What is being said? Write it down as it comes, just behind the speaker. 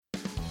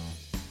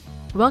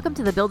Welcome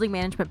to the Building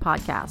Management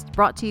Podcast,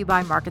 brought to you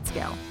by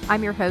MarketScale.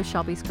 I'm your host,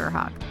 Shelby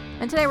Skurhawk,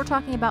 and today we're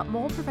talking about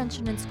mold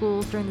prevention in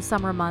schools during the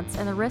summer months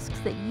and the risks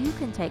that you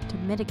can take to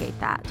mitigate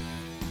that.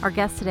 Our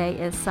guest today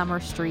is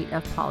Summer Street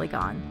of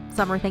Polygon.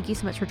 Summer, thank you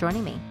so much for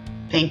joining me.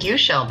 Thank you,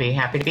 Shelby.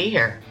 Happy to be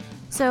here.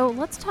 So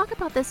let's talk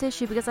about this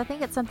issue because I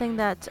think it's something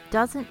that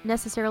doesn't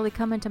necessarily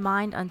come into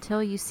mind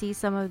until you see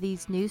some of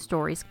these news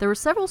stories. There were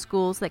several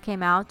schools that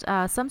came out.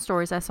 Some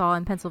stories I saw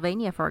in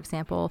Pennsylvania, for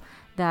example,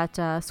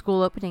 that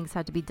school openings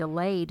had to be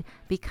delayed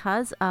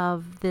because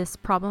of this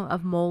problem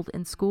of mold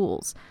in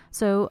schools.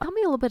 So tell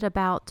me a little bit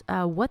about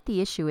what the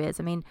issue is.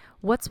 I mean,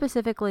 what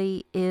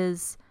specifically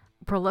is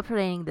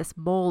proliferating this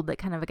mold that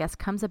kind of, I guess,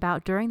 comes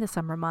about during the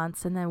summer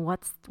months, and then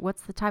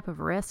what's the type of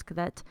risk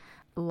that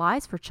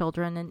lies for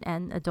children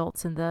and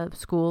adults in the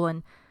school,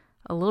 and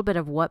a little bit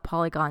of what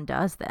Polygon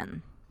does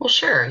then. Well,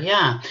 sure,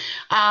 yeah.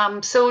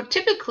 So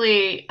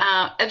typically,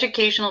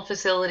 educational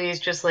facilities,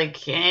 just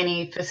like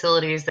any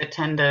facilities that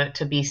tend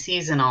to be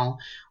seasonal,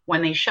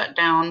 when they shut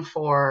down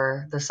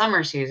for the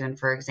summer season,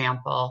 for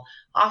example,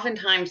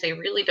 oftentimes they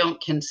really don't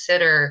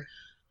consider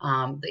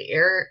the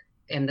air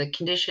and the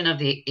condition of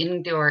the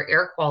indoor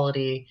air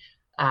quality.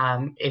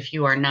 If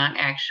you are not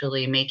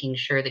actually making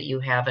sure that you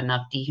have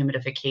enough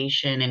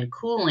dehumidification and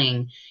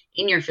cooling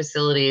in your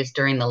facilities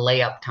during the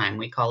layup time.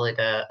 We call it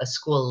a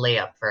school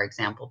layup, for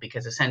example,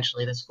 because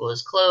essentially the school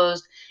is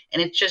closed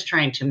and it's just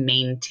trying to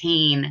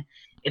maintain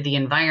the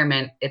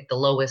environment at the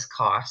lowest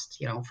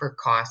cost, for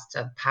costs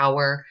of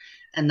power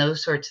and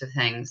those sorts of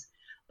things.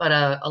 But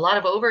a lot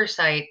of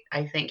oversight,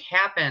 I think,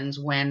 happens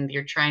when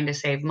you're trying to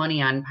save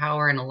money on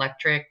power and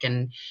electric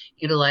and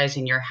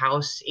utilizing your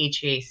house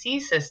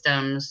HVAC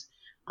systems.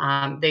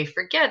 They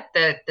forget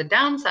that the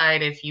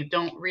downside, if you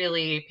don't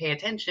really pay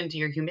attention to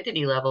your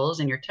humidity levels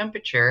and your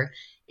temperature,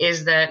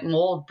 is that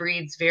mold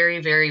breeds very,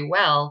 very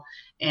well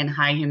in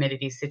high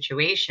humidity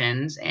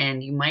situations,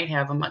 and you might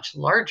have a much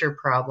larger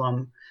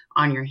problem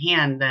on your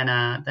hand than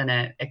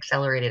an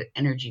accelerated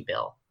energy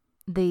bill.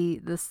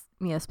 This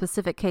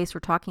specific case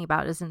we're talking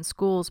about is in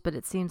schools, but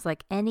it seems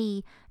like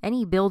any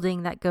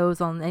building that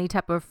goes on any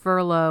type of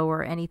furlough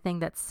or anything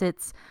that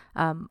sits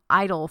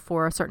idle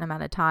for a certain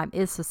amount of time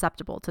is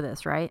susceptible to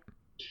this, right?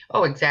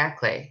 Oh,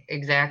 exactly.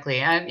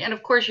 And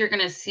of course, you're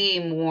going to see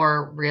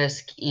more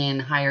risk in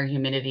higher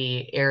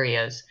humidity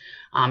areas,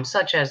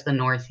 such as the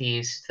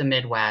Northeast, the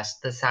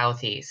Midwest, the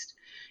Southeast.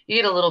 You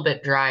get a little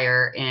bit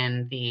drier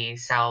in the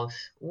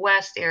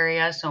Southwest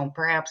area, so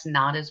perhaps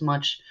not as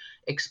much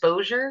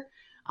exposure,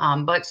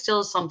 but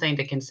still something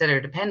to consider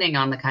depending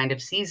on the kind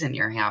of season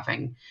you're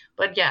having.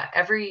 But yeah,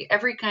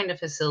 every kind of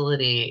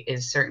facility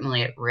is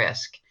certainly at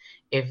risk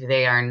if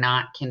they are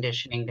not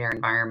conditioning their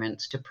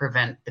environments to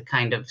prevent the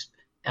kind of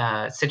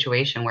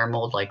situation where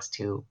mold likes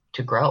to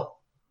grow.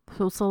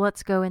 So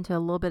let's go into a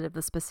little bit of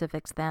the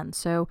specifics then.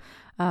 So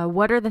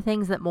what are the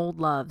things that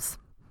mold loves?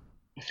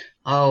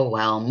 Oh,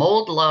 well,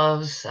 mold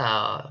loves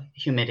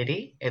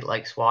humidity. It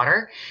likes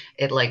water.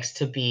 It likes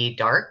to be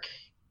dark,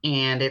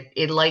 and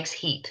it likes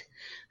heat.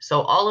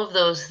 So all of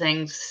those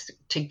things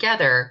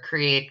together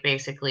create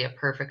basically a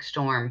perfect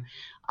storm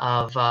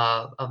of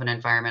an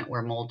environment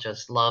where mold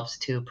just loves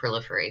to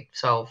proliferate.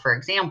 So, for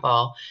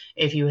example,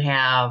 if you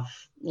have,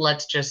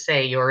 let's just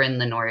say you're in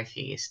the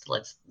Northeast,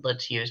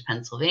 let's use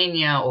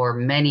Pennsylvania or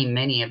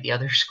many of the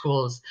other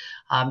schools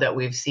that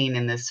we've seen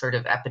in this sort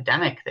of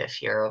epidemic this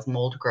year of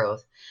mold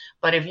growth.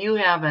 But if you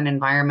have an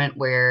environment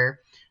where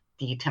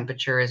the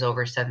temperature is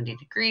over 70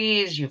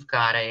 degrees, you've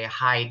got a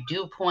high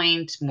dew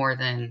point, more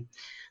than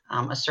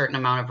a certain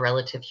amount of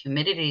relative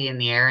humidity in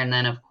the air, and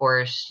then, of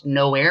course,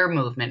 no air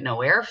movement, no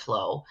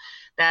airflow,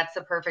 that's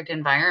the perfect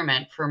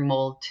environment for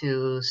mold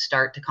to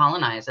start to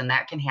colonize. And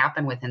that can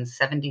happen within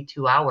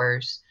 72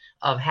 hours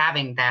of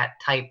having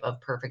that type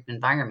of perfect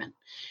environment.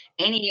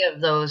 Any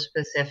of those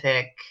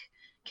specific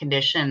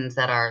conditions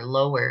that are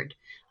lowered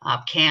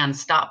can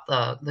stop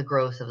the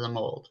growth of the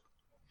mold.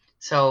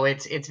 So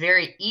it's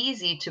very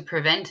easy to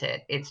prevent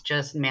it. It's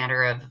just a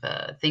matter of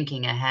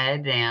thinking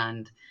ahead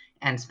and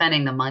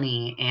spending the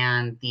money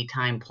and the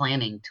time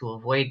planning to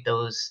avoid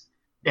those,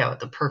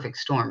 the perfect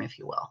storm, if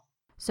you will.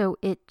 So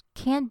it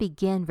can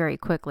begin very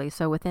quickly.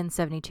 So within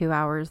 72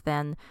 hours,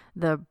 then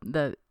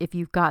the if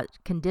you've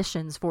got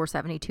conditions for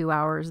 72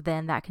 hours,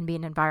 then that can be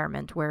an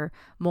environment where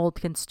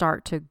mold can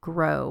start to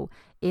grow.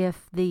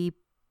 If the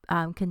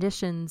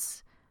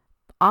conditions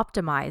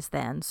optimize,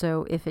 then,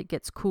 so if it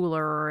gets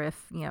cooler or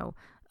if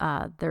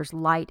there's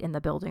light in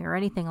the building or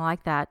anything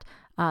like that,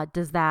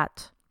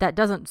 that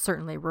doesn't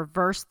certainly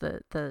reverse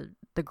the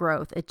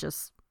growth. It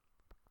just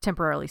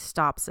temporarily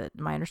stops it.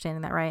 Am I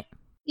understanding that right?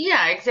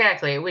 Yeah,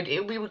 exactly.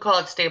 We would call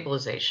it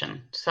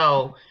stabilization.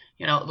 So,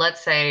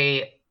 let's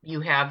say you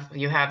have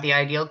the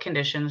ideal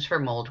conditions for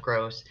mold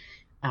growth.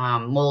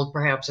 Mold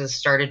perhaps has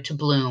started to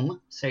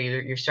bloom, so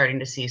you're starting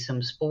to see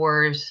some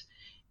spores.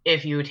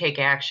 If you take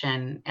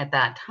action at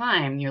that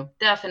time, you'll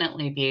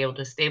definitely be able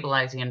to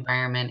stabilize the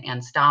environment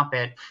and stop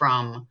it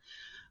from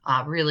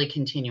really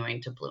continuing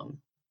to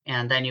bloom.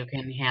 And then you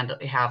can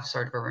have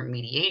sort of a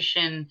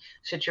remediation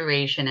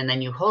situation, and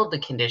then you hold the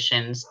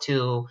conditions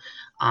to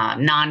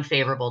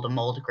non-favorable to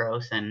mold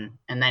growth, and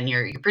then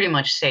you're pretty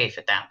much safe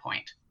at that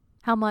point.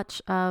 How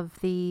much of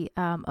the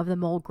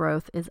mold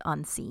growth is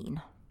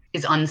unseen?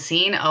 Is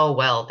unseen? Oh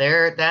well,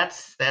 there.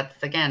 That's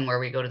again where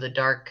we go to the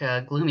dark,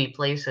 gloomy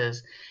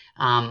places.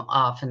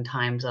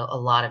 Oftentimes, a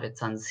lot of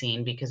it's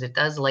unseen because it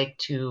does like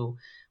to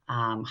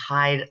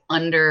hide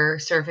under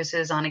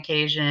surfaces on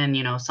occasion.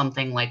 You know,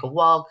 something like a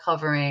wall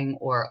covering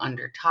or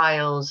under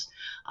tiles,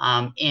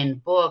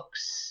 in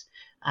books,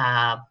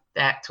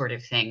 that sort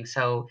of thing.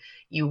 So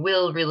you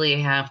will really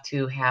have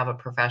to have a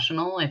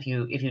professional if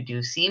you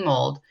do see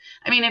mold.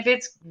 I mean, if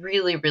it's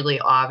really,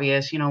 really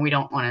obvious, we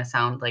don't want to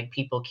sound like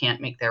people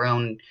can't make their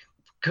own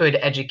good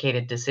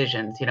educated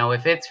decisions.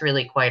 If it's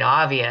really quite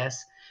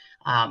obvious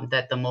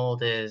that the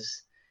mold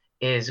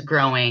is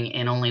growing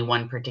in only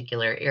one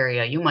particular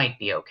area, you might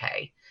be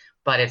okay.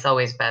 But it's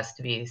always best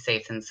to be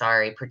safe than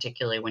sorry,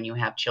 particularly when you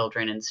have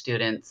children and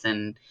students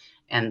and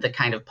the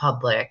kind of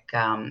public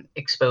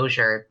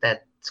exposure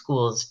that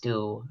schools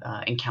do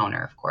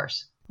encounter, of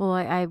course. Well,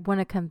 I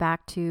want to come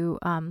back to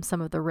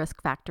some of the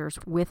risk factors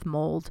with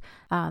mold.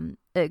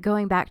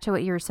 Going back to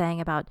what you were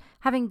saying about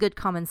having good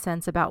common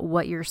sense about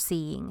what you're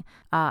seeing,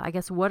 I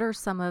guess what are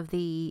some of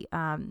the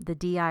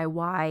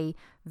DIY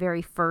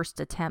very first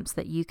attempts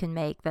that you can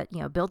make, that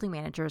building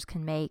managers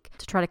can make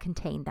to try to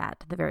contain that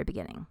at the very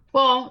beginning?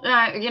 Well,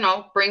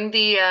 bring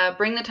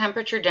the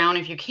temperature down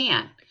if you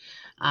can.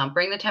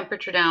 Bring the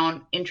temperature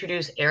down.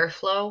 Introduce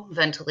airflow,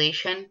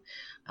 ventilation,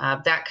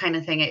 that kind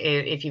of thing.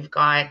 If you've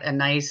got a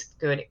nice,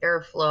 good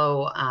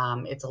airflow,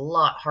 it's a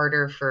lot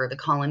harder for the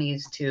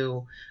colonies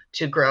to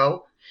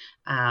grow.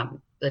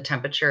 The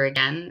temperature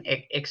again,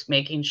 it's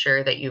making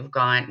sure that you've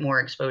got more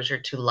exposure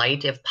to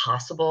light if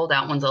possible.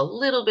 That one's a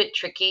little bit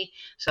tricky.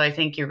 So I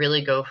think you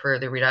really go for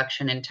the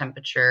reduction in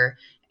temperature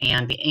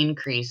and the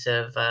increase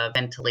of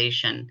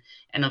ventilation.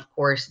 And of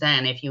course,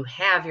 then if you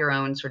have your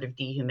own sort of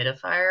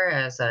dehumidifier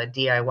as a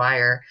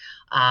DIYer,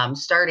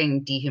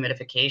 starting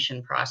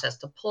dehumidification process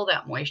to pull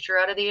that moisture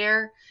out of the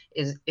air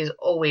is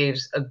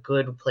always a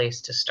good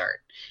place to start.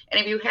 And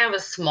if you have a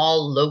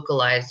small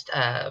localized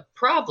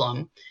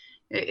problem,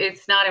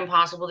 it's not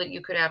impossible that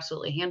you could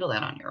absolutely handle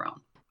that on your own.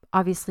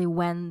 Obviously,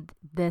 when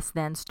this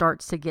then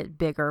starts to get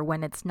bigger,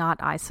 when it's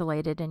not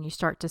isolated and you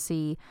start to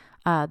see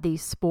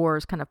these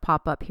spores kind of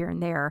pop up here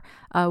and there,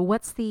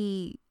 what's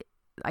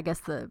I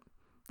guess the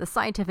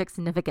scientific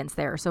significance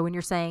there? So when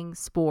you're saying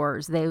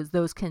spores,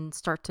 those can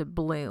start to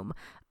bloom.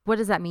 What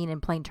does that mean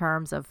in plain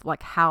terms of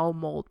like how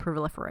mold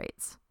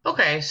proliferates?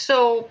 Okay,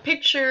 so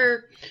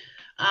picture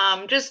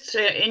just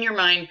in your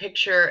mind,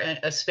 picture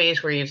a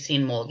space where you've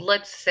seen mold.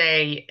 Let's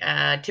say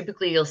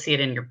typically you'll see it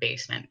in your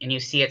basement, and you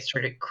see it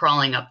sort of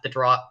crawling up the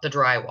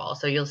drywall.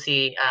 So you'll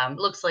see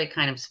looks like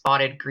kind of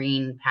spotted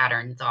green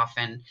patterns,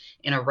 often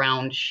in a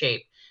round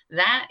shape.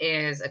 That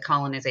is a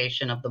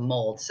colonization of the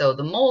mold. So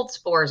the mold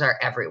spores are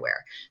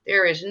everywhere.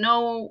 There is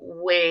no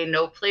way,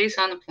 no place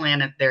on the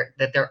planet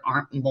that there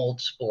aren't mold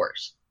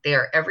spores. They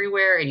are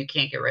everywhere, and you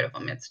can't get rid of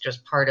them. It's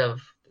just part of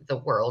the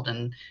world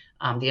and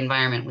the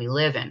environment we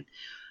live in.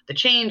 The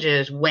change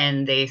is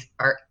when they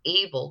are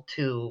able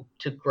to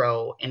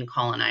grow and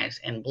colonize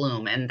and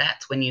bloom, and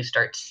that's when you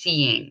start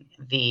seeing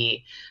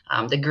the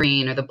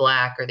green or the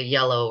black or the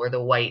yellow or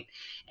the white,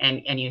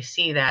 and you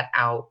see that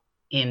out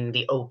in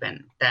the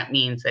open. That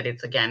means that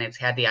it's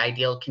had the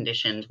ideal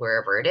conditions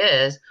wherever it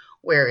is,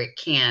 where it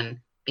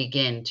can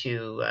begin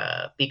to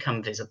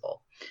become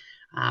visible.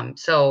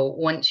 So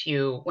once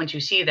you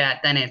see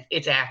that, then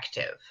it's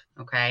active.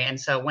 Okay, and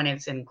so when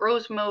it's in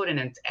growth mode and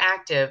it's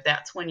active,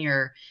 that's when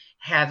you're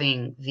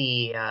having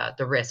the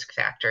risk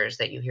factors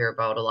that you hear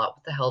about a lot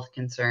with the health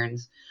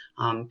concerns,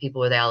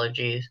 people with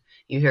allergies.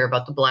 You hear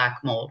about the black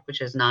mold, which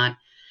is not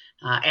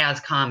as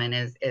common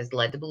as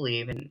led to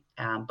believe,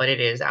 but it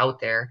is out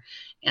there,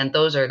 and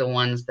those are the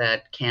ones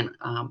that can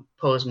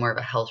pose more of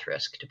a health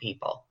risk to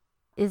people.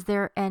 Is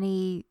there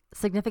any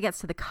significance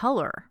to the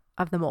color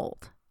of the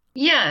mold?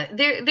 Yeah,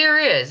 there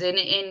is, and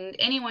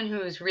anyone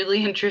who's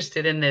really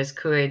interested in this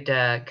could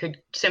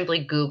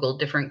simply Google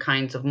different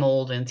kinds of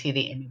mold and see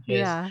the images.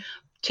 Yeah.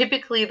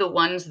 Typically, the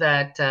ones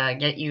that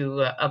get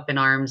you up in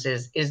arms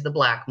is the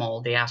black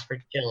mold, the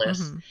Aspergillus,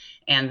 Mm-hmm.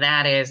 and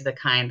that is the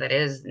kind that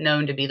is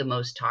known to be the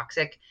most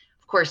toxic.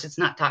 Of course, it's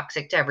not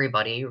toxic to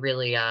everybody. You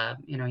really,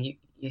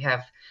 you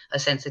have a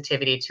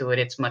sensitivity to it.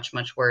 It's much,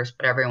 much worse,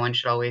 but everyone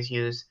should always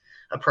use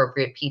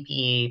appropriate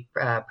PPE,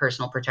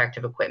 personal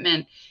protective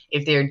equipment,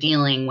 if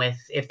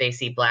they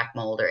see black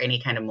mold or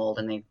any kind of mold,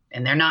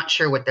 and they're not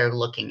sure what they're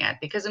looking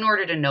at. Because in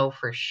order to know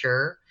for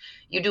sure,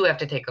 you do have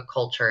to take a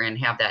culture and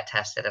have that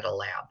tested at a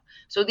lab.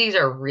 So these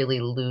are really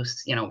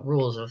loose,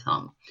 rules of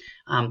thumb.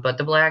 But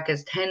the black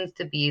tends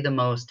to be the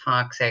most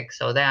toxic,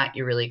 so that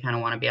you really kind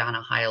of want to be on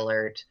a high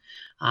alert.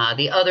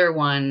 The other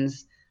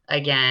ones,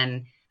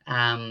 again,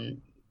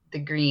 the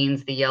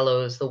greens, the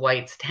yellows, the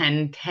whites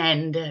tend,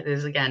 this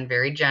is again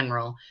very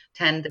general,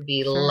 tend to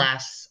be Sure.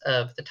 less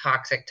of the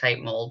toxic type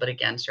mold. But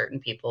again, certain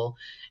people,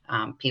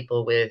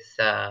 people with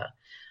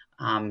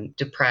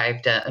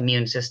deprived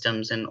immune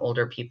systems, and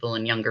older people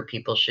and younger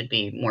people should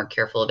be more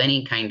careful of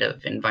any kind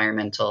of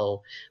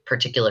environmental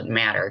particulate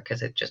matter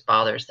because it just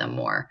bothers them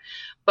more.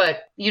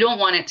 But you don't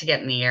want it to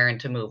get in the air and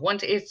to move.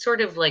 Once it's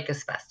sort of like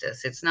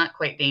asbestos, it's not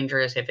quite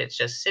dangerous if it's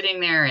just sitting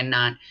there and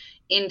not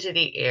into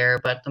the air.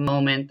 But the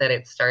moment that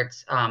it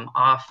starts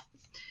off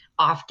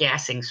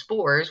gassing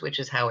spores, which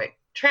is how it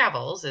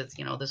travels, it's,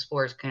 the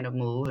spores kind of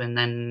move and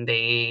then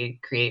they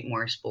create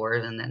more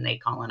spores and then they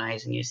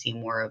colonize and you see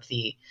more of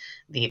the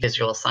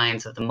visual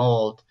signs of the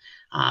mold.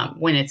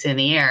 When it's in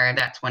the air,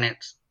 that's when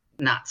it's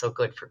not so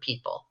good for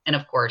people. And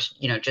of course,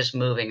 just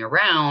moving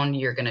around,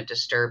 you're going to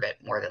disturb it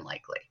more than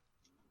likely.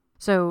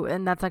 So,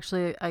 and that's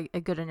actually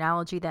a good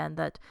analogy then,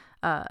 that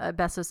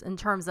asbestos, in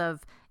terms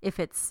of if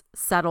it's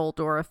settled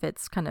or if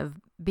it's kind of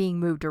being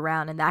moved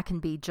around, and that can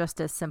be just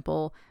as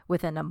simple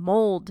within a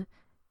mold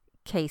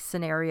case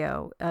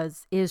scenario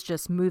as is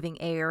just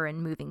moving air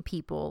and moving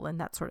people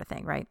and that sort of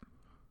thing, right?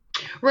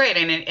 Right.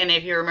 And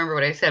if you remember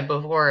what I said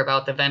before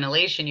about the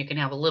ventilation, you can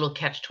have a little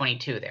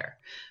catch-22 there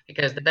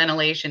because the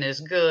ventilation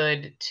is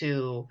good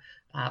to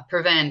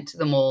prevent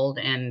the mold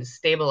and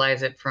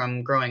stabilize it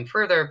from growing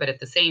further. But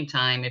at the same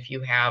time, if you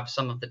have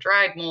some of the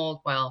dried mold,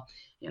 well,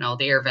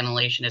 the air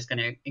ventilation is going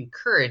to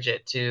encourage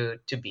it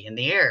to be in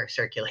the air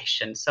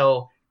circulation.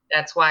 So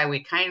that's why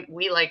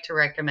we like to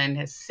recommend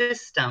a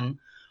system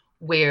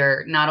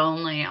where not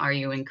only are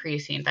you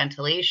increasing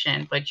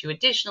ventilation, but you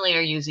additionally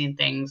are using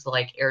things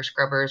like air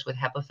scrubbers with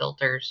HEPA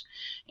filters,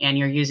 and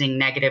you're using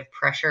negative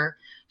pressure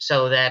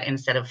so that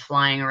instead of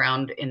flying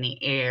around in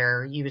the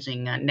air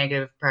using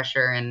negative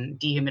pressure and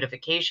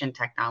dehumidification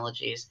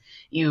technologies,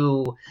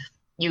 you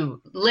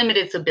limit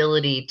its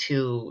ability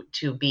to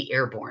be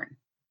airborne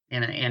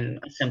in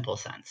a simple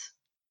sense.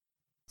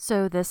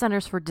 So the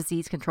Centers for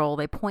Disease Control,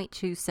 they point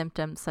to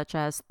symptoms such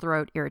as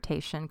throat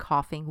irritation,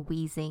 coughing,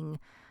 wheezing,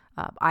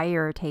 eye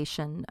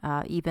irritation,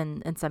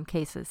 even in some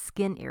cases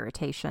skin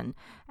irritation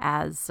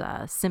as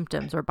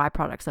symptoms or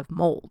byproducts of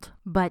mold,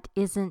 but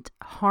isn't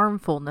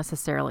harmful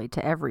necessarily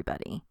to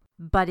everybody.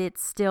 But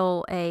it's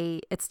still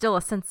a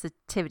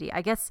sensitivity.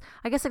 I guess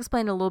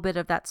explain a little bit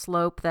of that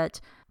slope,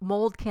 that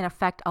mold can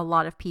affect a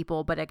lot of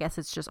people, but I guess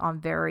it's just on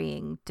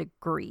varying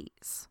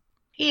degrees.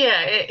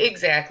 Yeah,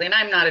 exactly. And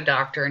I'm not a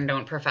doctor and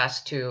don't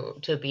profess to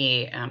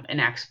be an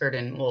expert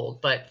in mold,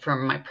 but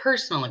from my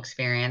personal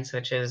experience,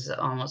 which is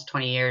almost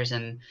 20 years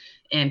in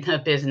a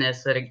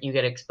business that you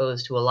get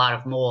exposed to a lot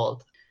of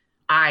mold,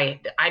 I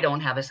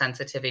don't have a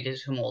sensitivity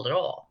to mold at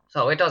all.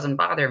 So it doesn't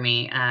bother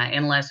me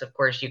unless, of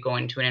course, you go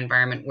into an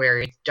environment where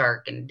it's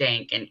dark and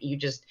dank and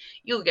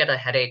you'll get a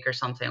headache or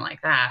something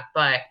like that.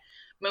 But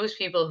most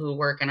people who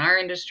work in our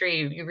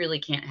industry, you really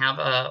can't have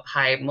a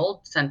high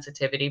mold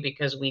sensitivity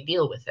because we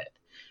deal with it.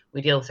 We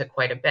deal with it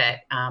quite a bit.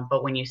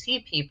 But when you see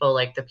people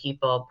like the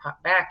people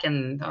back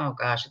in, oh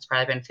gosh, it's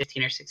probably been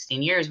 15 or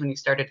 16 years when you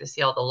started to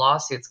see all the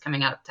lawsuits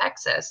coming out of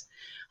Texas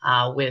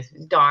with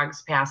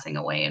dogs passing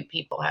away and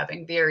people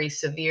having very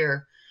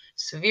severe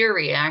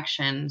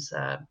reactions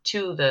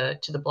to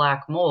the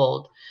black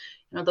mold.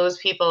 Those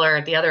people are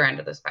at the other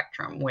end of the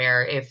spectrum,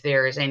 where if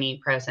there is any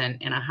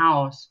present in a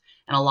house,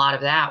 and a lot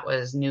of that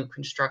was new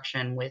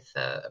construction with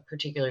a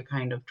particular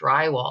kind of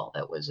drywall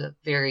that was a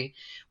very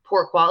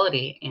poor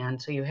quality.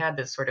 And so you had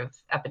this sort of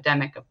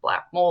epidemic of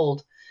black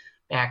mold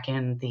back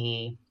in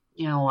the,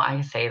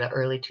 I say the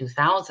early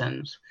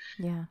 2000s.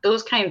 Yeah.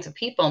 Those kinds of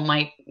people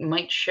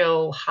might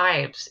show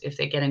hives if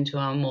they get into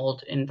a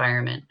mold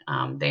environment.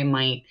 They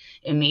might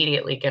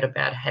immediately get a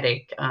bad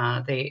headache.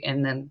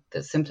 And then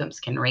the symptoms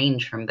can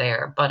range from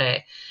there.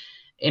 But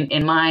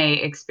in my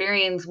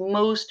experience,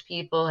 most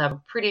people have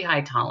a pretty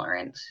high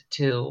tolerance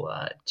to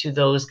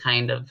those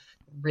kind of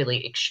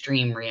really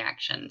extreme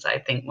reactions. I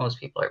think most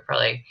people are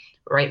probably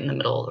right in the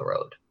middle of the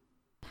road.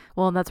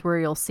 Well, and that's where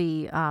you'll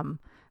see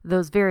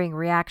those varying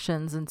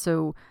reactions. And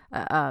so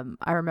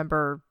I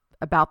remember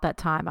about that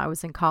time I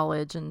was in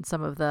college, and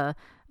some of the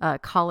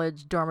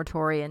college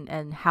dormitory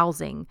and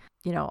housing,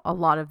 a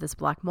lot of this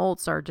black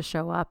mold started to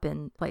show up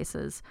in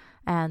places.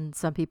 And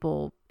some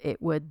people, it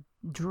would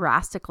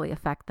drastically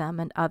affect them,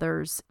 and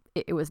others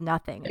it was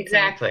nothing.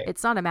 Exactly. So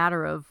it's not a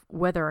matter of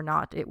whether or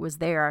not it was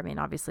there. I mean,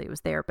 obviously it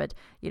was there, but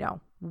to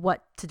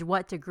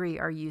what degree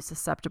are you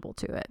susceptible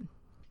to it?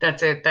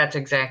 That's it. That's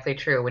exactly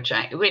true. Which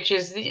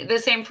is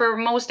the same for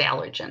most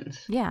allergens.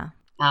 Yeah.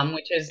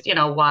 Which is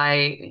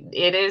why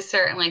it is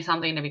certainly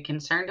something to be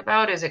concerned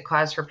about. Is it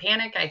cause for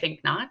panic? I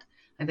think not.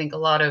 I think a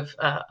lot of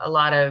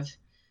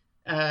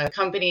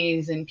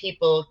companies and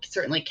people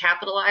certainly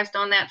capitalized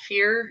on that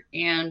fear,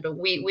 and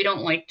we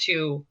don't like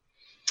to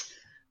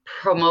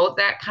promote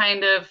that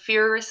kind of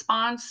fear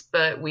response,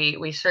 but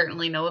we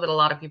certainly know that a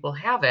lot of people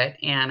have it.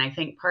 And I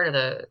think part of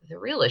the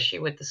real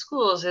issue with the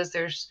schools is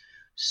there's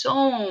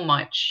so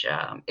much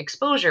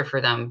exposure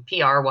for them,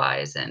 PR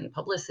wise and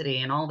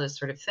publicity and all this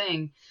sort of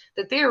thing,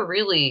 that they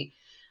really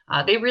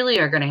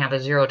are going to have a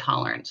zero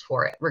tolerance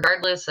for it,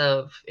 regardless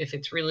of if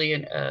it's really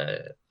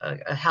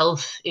a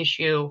health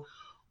issue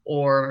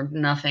or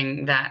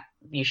nothing that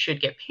you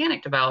should get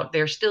panicked about.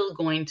 They're still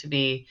going to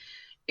be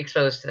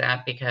exposed to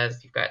that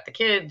because you've got the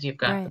kids, you've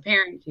got the Right.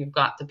 parents, you've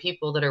got the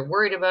people that are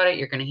worried about it.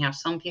 You're going to have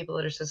some people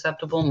that are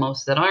susceptible,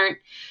 most that aren't.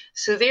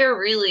 So they're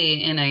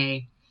really in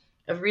a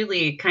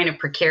really kind of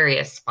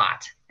precarious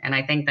spot. And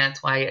I think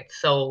that's why it's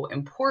so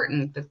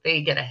important that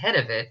they get ahead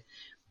of it,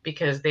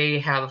 because they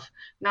have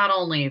not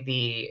only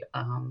the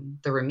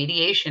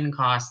remediation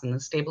costs and the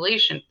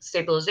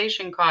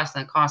stabilization costs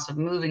and the cost of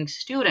moving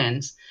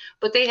students,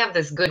 but they have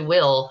this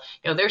goodwill.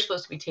 They're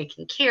supposed to be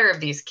taking care of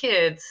these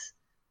kids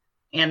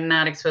and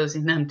not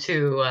exposing them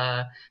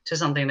to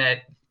something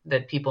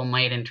that people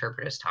might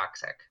interpret as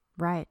toxic.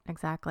 Right.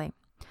 Exactly.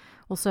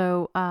 Well,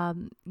 so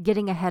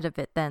getting ahead of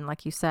it, then,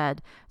 like you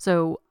said.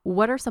 So,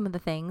 what are some of the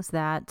things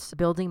that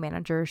building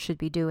managers should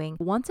be doing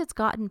once it's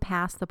gotten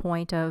past the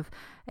point of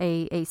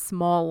a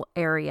small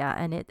area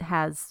and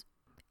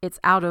it's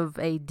out of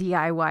a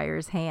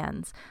DIYer's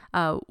hands?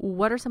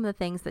 What are some of the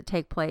things that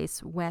take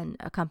place when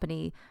a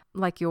company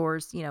like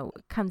yours,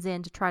 comes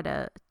in to try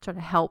to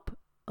help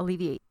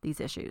alleviate these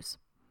issues?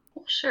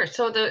 Well, sure.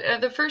 So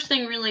the first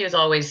thing really is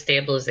always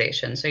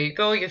stabilization. So you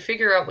go, you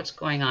figure out what's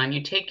going on,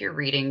 you take your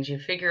readings, you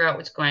figure out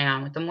what's going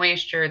on with the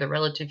moisture, the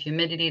relative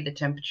humidity, the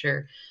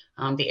temperature,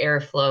 the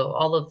airflow,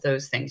 all of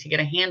those things. You get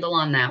a handle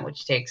on that,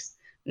 which takes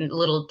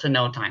little to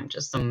no time,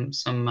 just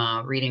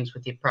some readings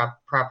with the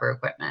proper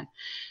equipment.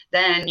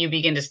 Then you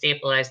begin to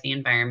stabilize the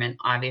environment.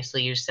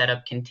 Obviously, you set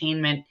up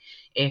containment.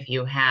 If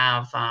you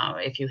have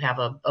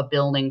a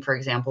building, for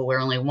example, where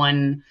only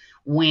one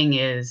wing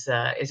is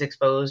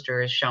exposed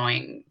or is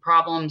showing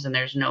problems and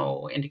there's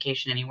no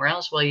indication anywhere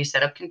else, well, you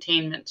set up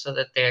containment so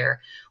that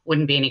there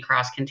wouldn't be any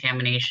cross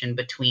contamination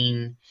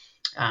between.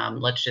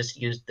 Let's just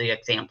use the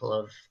example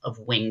of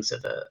wings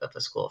of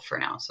a school for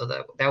now. So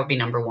that would be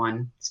number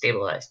one,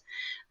 stabilized.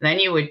 Then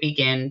you would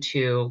begin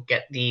to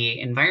get the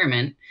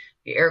environment,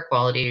 the air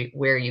quality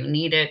where you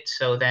need it,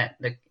 so that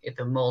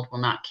the mold will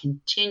not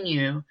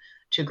continue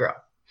to grow.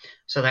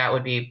 So that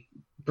would be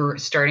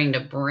starting to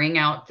bring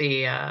out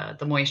the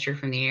moisture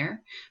from the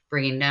air,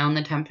 bringing down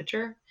the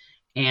temperature,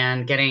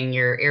 and getting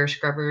your air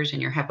scrubbers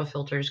and your HEPA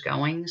filters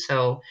going.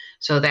 So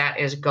that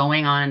is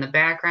going on in the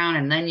background,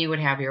 and then you would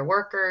have your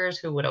workers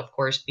who would, of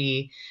course,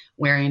 be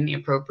wearing the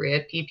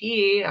appropriate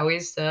PPE. I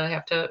always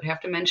have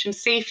to mention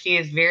safety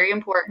is very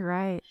important.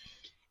 Right.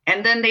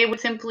 And then they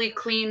would simply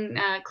clean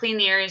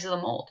the areas of the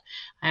mold.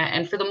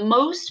 And for the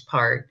most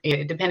part,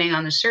 depending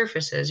on the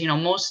surfaces,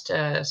 most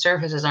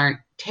surfaces aren't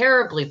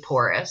terribly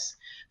porous.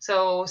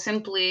 So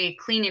simply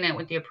cleaning it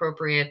with the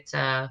appropriate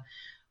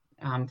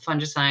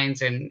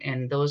fungicides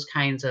and those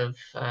kinds of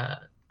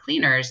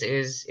cleaners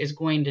is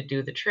going to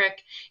do the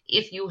trick.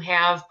 If you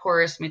have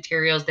porous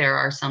materials, there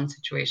are some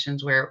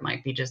situations where it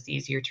might be just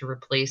easier to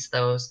replace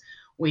those.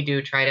 We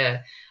do try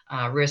to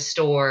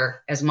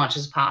restore as much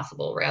as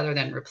possible rather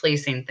than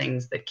replacing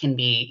things that can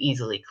be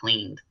easily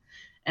cleaned.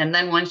 And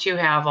then once you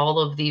have all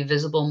of the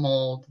visible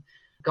mold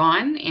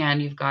gone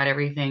and you've got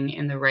everything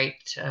in the right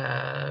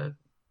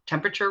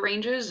temperature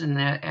ranges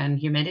and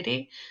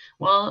humidity,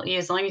 well,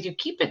 as long as you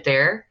keep it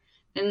there,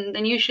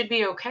 then you should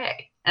be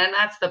okay. And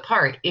that's the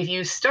part. If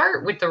you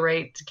start with the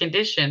right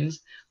conditions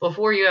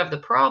before you have the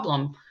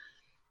problem,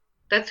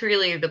 that's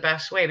really the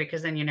best way,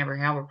 because then you never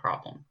have a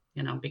problem.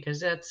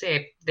 Because let's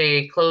say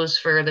they close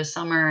for the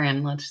summer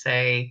and let's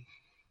say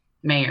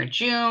May or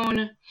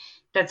June,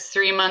 that's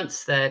 3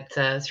 months, 3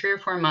 or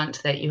 4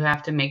 months that you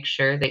have to make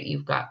sure that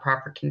you've got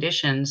proper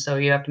conditions. So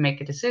you have to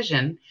make a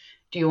decision.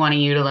 Do you want to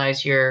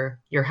utilize your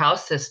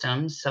house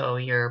systems, so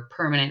your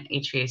permanent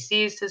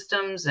HVAC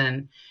systems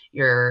and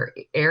your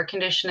air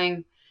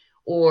conditioning,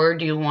 or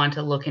do you want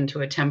to look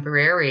into a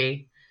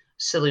temporary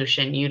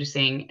solution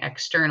using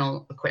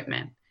external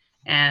equipment?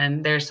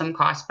 And there's some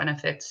cost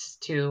benefits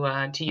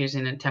to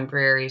using a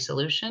temporary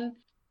solution,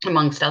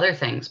 amongst other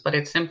things. But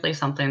it's simply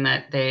something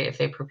that if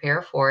they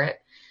prepare for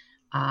it,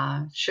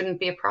 shouldn't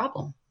be a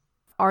problem.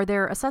 Are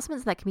there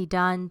assessments that can be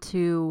done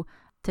to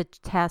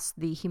test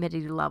the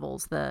humidity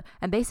levels,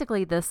 and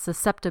basically the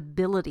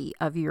susceptibility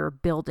of your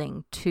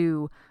building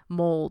to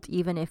mold,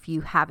 even if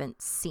you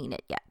haven't seen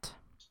it yet?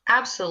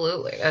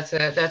 Absolutely. That's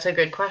a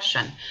good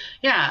question.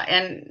 Yeah,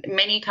 and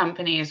many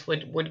companies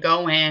would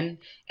go in,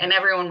 and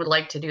everyone would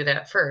like to do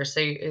that first. So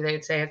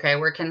they'd say, okay,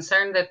 we're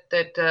concerned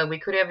that we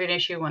could have an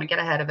issue, want to get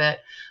ahead of it.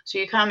 So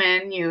you come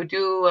in, you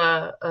do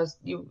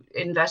you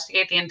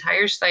investigate the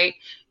entire site,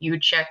 you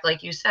check,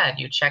 like you said,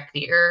 you check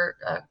the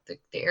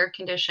air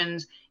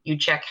conditions, you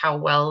check how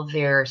well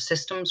their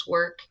systems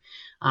work.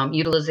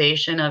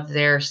 Utilization of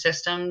their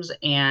systems,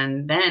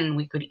 and then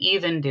we could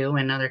even do,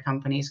 and other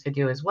companies could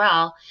do as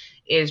well,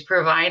 is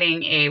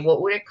providing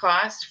what would it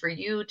cost for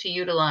you to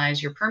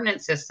utilize your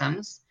permanent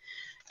systems.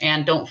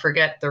 And don't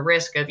forget the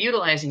risk of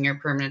utilizing your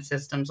permanent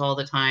systems all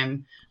the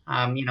time.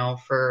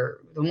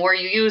 For the more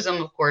you use them,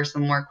 of course, the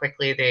more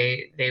quickly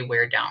they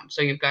wear down.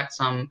 So you've got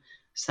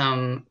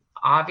some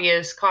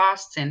obvious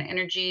costs and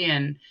energy,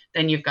 and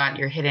then you've got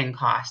your hidden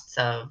costs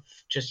of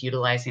just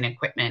utilizing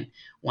equipment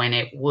when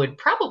it would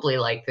probably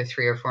like the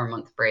 3 or 4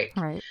 month break.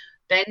 Right.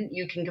 Then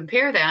you can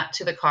compare that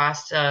to the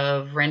cost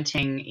of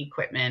renting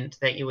equipment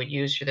that you would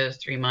use for those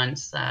 3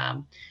 months.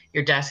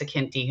 Your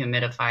desiccant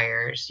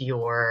dehumidifiers,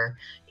 your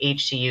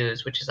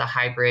HCUs, which is a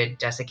hybrid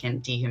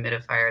desiccant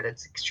dehumidifier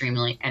that's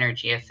extremely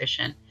energy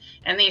efficient.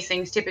 And these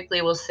things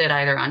typically will sit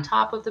either on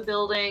top of the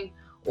building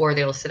or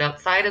they'll sit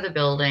outside of the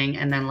building,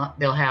 and then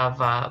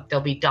they'll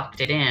be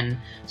ducted in.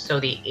 So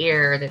the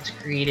air that's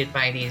created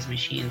by these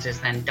machines is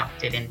then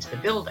ducted into the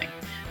building.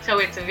 So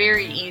it's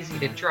very easy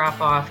to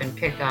drop off and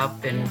pick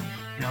up, and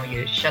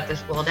you shut the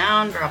spool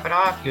down, drop it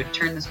off, you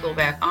turn the spool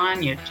back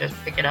on, you just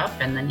pick it up,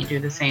 and then you do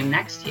the same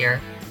next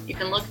year. You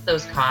can look at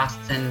those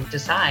costs and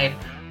decide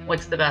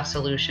what's the best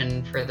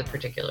solution for the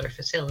particular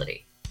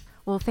facility.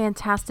 Well,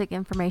 fantastic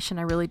information.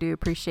 I really do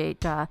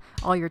appreciate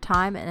all your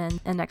time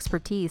and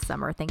expertise,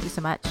 Summer. Thank you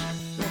so much.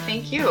 Well,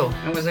 thank you.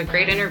 It was a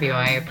great interview.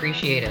 I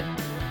appreciate it.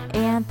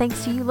 And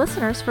thanks to you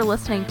listeners for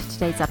listening to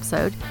today's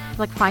episode. If you'd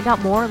like to find out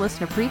more or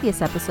listen to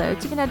previous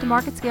episodes, you can head to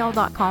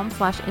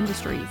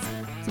marketscale.com/industries.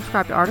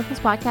 Subscribe to articles,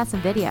 podcasts,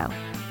 and video.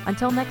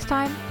 Until next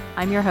time,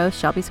 I'm your host,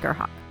 Shelby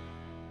Skurhawk.